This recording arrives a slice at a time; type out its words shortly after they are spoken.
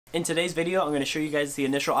In today's video, I'm going to show you guys the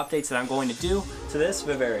initial updates that I'm going to do to this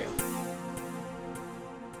vivarium.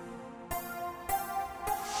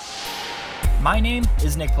 My name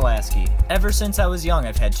is Nick Pulaski. Ever since I was young,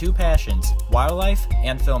 I've had two passions, wildlife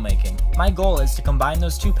and filmmaking. My goal is to combine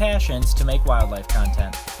those two passions to make wildlife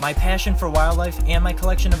content. My passion for wildlife and my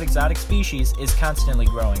collection of exotic species is constantly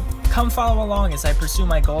growing. Come follow along as I pursue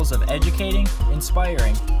my goals of educating,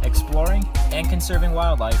 inspiring, exploring, and conserving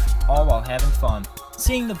wildlife, all while having fun,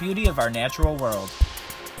 seeing the beauty of our natural world.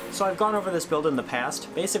 So I've gone over this build in the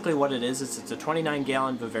past. Basically what it is it's a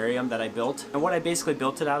 29-gallon vivarium that I built, and what I basically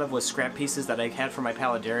built it out of was scrap pieces that I had for my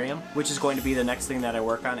paludarium, which is going to be the next thing that I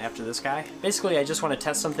work on after this guy. Basically I just want to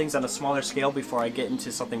test some things on a smaller scale before I get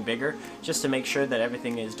into something bigger, just to make sure that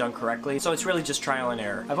everything is done correctly. So it's really just trial and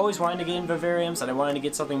error. I've always wanted to get in vivariums, and I wanted to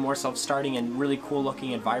get something more self-starting and really cool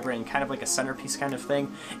looking and vibrant and kind of like a centerpiece kind of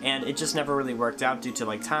thing, and it just never really worked out due to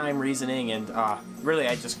like time, reasoning, and really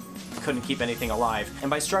I just couldn't keep anything alive. And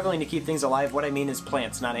by struggling to keep things alive, what I mean is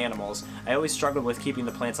plants, not animals. I always struggled with keeping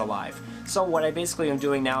the plants alive. So what I basically am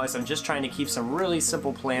doing now is I'm just trying to keep some really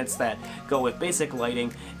simple plants that go with basic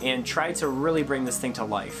lighting and try to really bring this thing to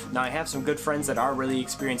life. Now I have some good friends that are really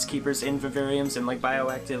experienced keepers in vivariums and like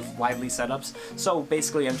bioactive, lively setups. So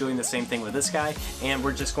basically I'm doing the same thing with this guy, and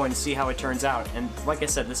we're just going to see how it turns out. And like I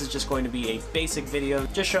said, this is just going to be a basic video,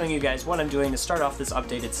 just showing you guys what I'm doing to start off this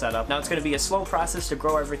updated setup. Now it's going to be a slow process to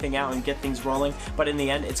grow everything out and get things rolling, but in the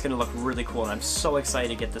end it's going to look really cool, and I'm so excited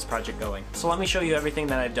to get this project going. So let me show you everything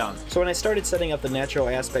that I've done. So when I started setting up the natural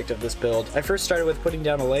aspect of this build, I first started with putting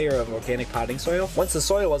down a layer of organic potting soil. Once the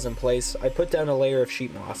soil was in place, I put down a layer of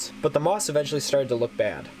sheet moss, but the moss eventually started to look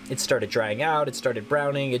bad. It started drying out, it started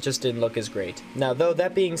browning, it just didn't look as great. Now though,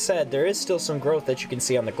 that being said, there is still some growth that you can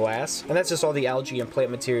see on the glass, and that's just all the algae and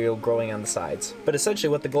plant material growing on the sides. But essentially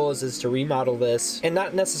what the goal is to remodel this, and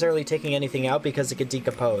not necessarily taking anything out because it could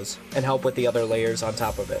decompose, and help with the other layers on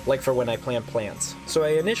top of it, like for when I plant plants. So I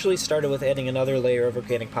initially started with adding another layer of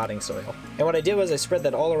organic potting soil, and what I did was I spread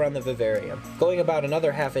that all around the vivarium, going about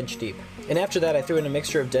another ½ inch deep. And after that I threw in a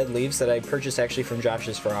mixture of dead leaves that I purchased actually from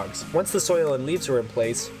Josh's Frogs. Once the soil and leaves were in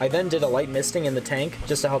place, I then did a light misting in the tank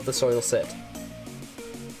just to help the soil sit.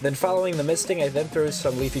 Then following the misting, I then threw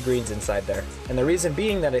some leafy greens inside there. And the reason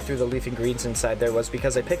being that I threw the leafy greens inside there was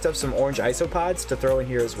because I picked up some orange isopods to throw in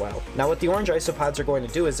here as well. Now what the orange isopods are going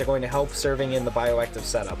to do is they're going to help serving in the bioactive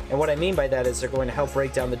setup. And what I mean by that is they're going to help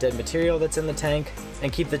break down the dead material that's in the tank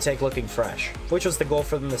and keep the tank looking fresh, which was the goal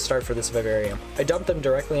for them to start for this vivarium. I dumped them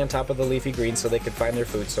directly on top of the leafy greens so they could find their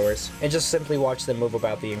food source, and just simply watch them move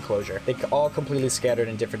about the enclosure. They all completely scattered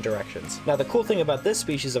in different directions. Now the cool thing about this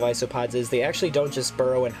species of isopods is they actually don't just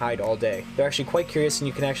burrow and hide all day. They're actually quite curious, and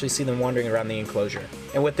you can actually see them wandering around the enclosure.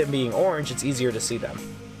 And with them being orange, it's easier to see them.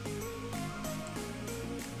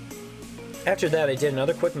 After that, I did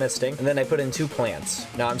another quick misting, and then I put in 2 plants.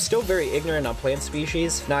 Now, I'm still very ignorant on plant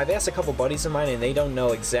species. Now, I've asked a couple buddies of mine, and they don't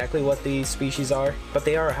know exactly what these species are, but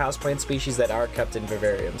they are houseplant species that are kept in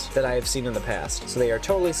vivariums that I have seen in the past, so they are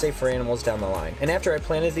totally safe for animals down the line. And after I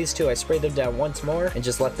planted these 2, I sprayed them down once more and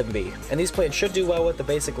just let them be. And these plants should do well with the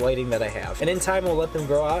basic lighting that I have. And in time, we'll let them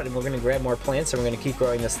grow out, and we're going to grab more plants, and we're going to keep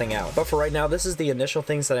growing this thing out. But for right now, this is the initial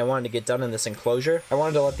things that I wanted to get done in this enclosure. I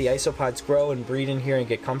wanted to let the isopods grow and breed in here and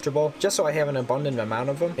get comfortable, just so I have an abundant amount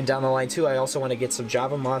of them. And down the line too, I also want to get some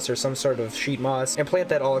Java moss or some sort of sheet moss and plant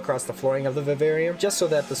that all across the flooring of the vivarium, just so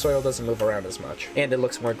that the soil doesn't move around as much and it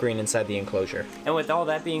looks more green inside the enclosure. And with all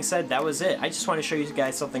that being said, that was it. I just want to show you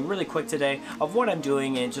guys something really quick today of what I'm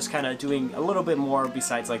doing, and just kind of doing a little bit more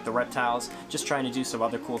besides like the reptiles, just trying to do some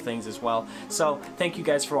other cool things as well. So thank you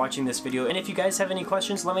guys for watching this video, and if you guys have any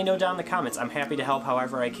questions, let me know down in the comments. I'm happy to help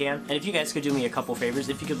however I can. And if you guys could do me a couple favors,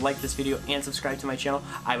 if you could like this video and subscribe to my channel,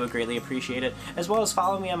 I would greatly appreciate it, as well as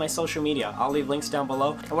follow me on my social media. I'll leave links down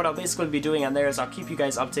below, and what I'll basically be doing on there is I'll keep you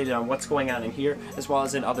guys updated on what's going on in here, as well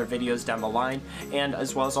as in other videos down the line, and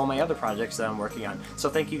as well as all my other projects that I'm working on. So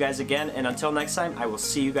thank you guys again, and until next time, I will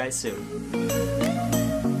see you guys soon.